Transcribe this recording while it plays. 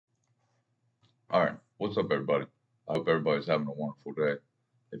All right, what's up, everybody? I hope everybody's having a wonderful day.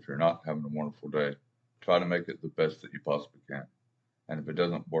 If you're not having a wonderful day, try to make it the best that you possibly can. And if it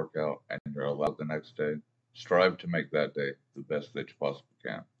doesn't work out and you're allowed the next day, strive to make that day the best that you possibly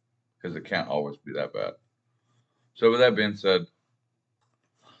can, because it can't always be that bad. So, with that being said,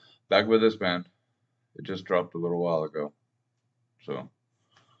 back with this band. It just dropped a little while ago. So,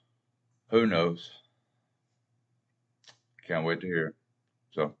 who knows? Can't wait to hear it.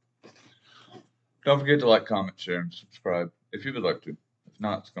 So, don't forget to like, comment, share, and subscribe if you would like to. If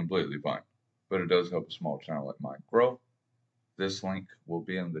not, it's completely fine. But it does help a small channel like mine grow. This link will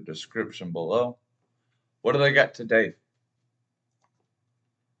be in the description below. What do they got today?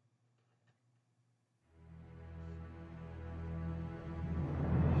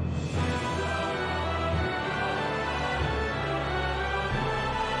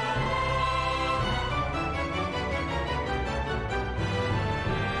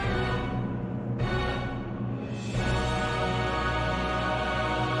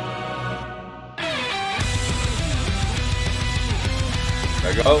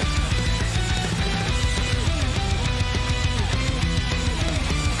 There you go.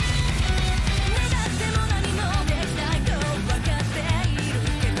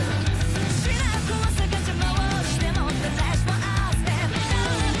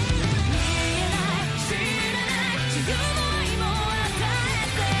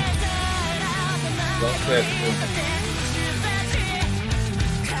 Well said.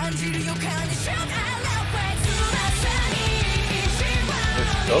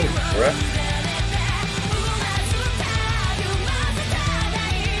 Let's go, bruh.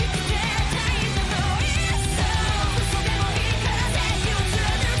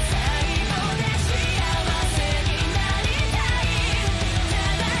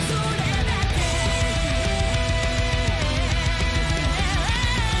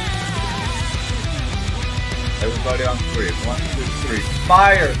 Everybody on three. 1, 2, 3.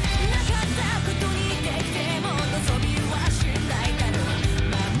 Fire!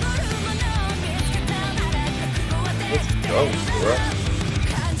 Let's go, bruh.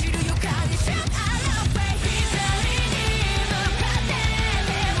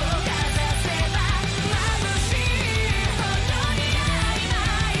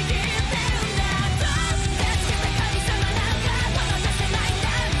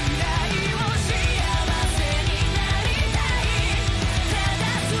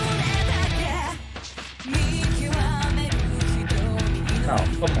 No,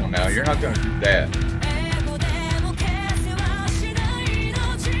 come on now. You're not gonna do that.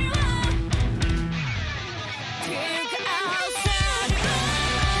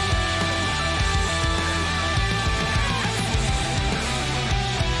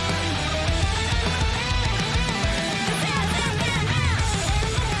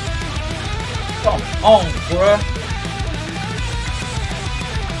 Come on, bruh.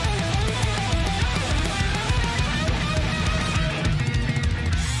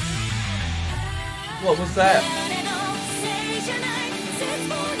 What was that?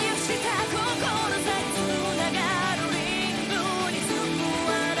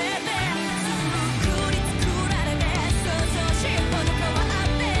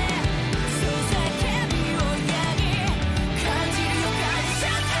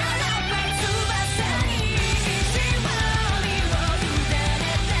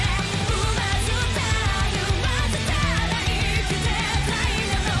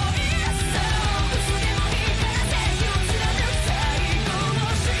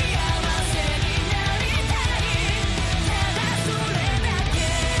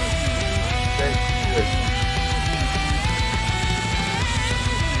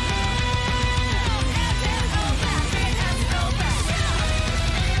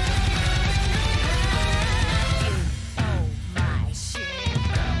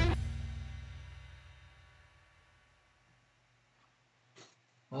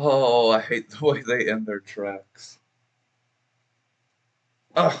 Oh, I hate the way they end their tracks.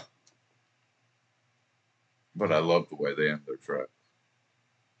 Ugh. But I love the way they end their tracks.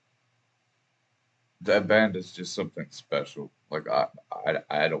 That band is just something special. Like I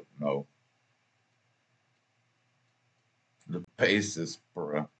don't know. The bases,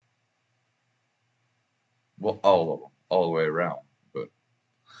 bruh. Well, all of them, all the way around. But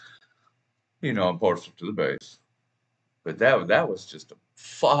I'm partial to the bass. But that was just a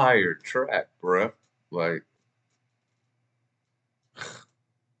fire track, bruh. Like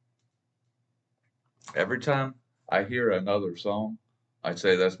every time I hear another song, I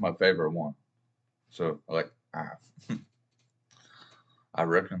say that's my favorite one. So like I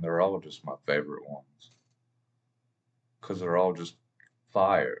reckon they're all just my favorite ones. Cause they're all just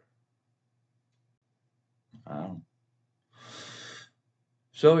fire. Um,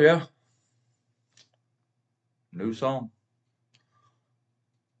 so yeah, new song.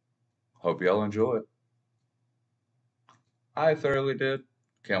 Hope y'all enjoy it. I thoroughly did.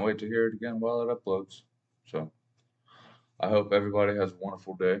 Can't wait to hear it again while it uploads. So I hope everybody has a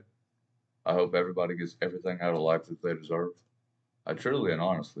wonderful day. I hope everybody gets everything out of life that they deserve. I truly and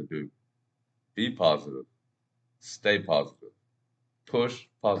honestly do. Be positive. Stay positive. Push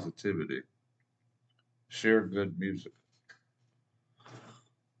positivity. Share good music.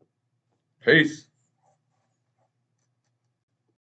 Peace.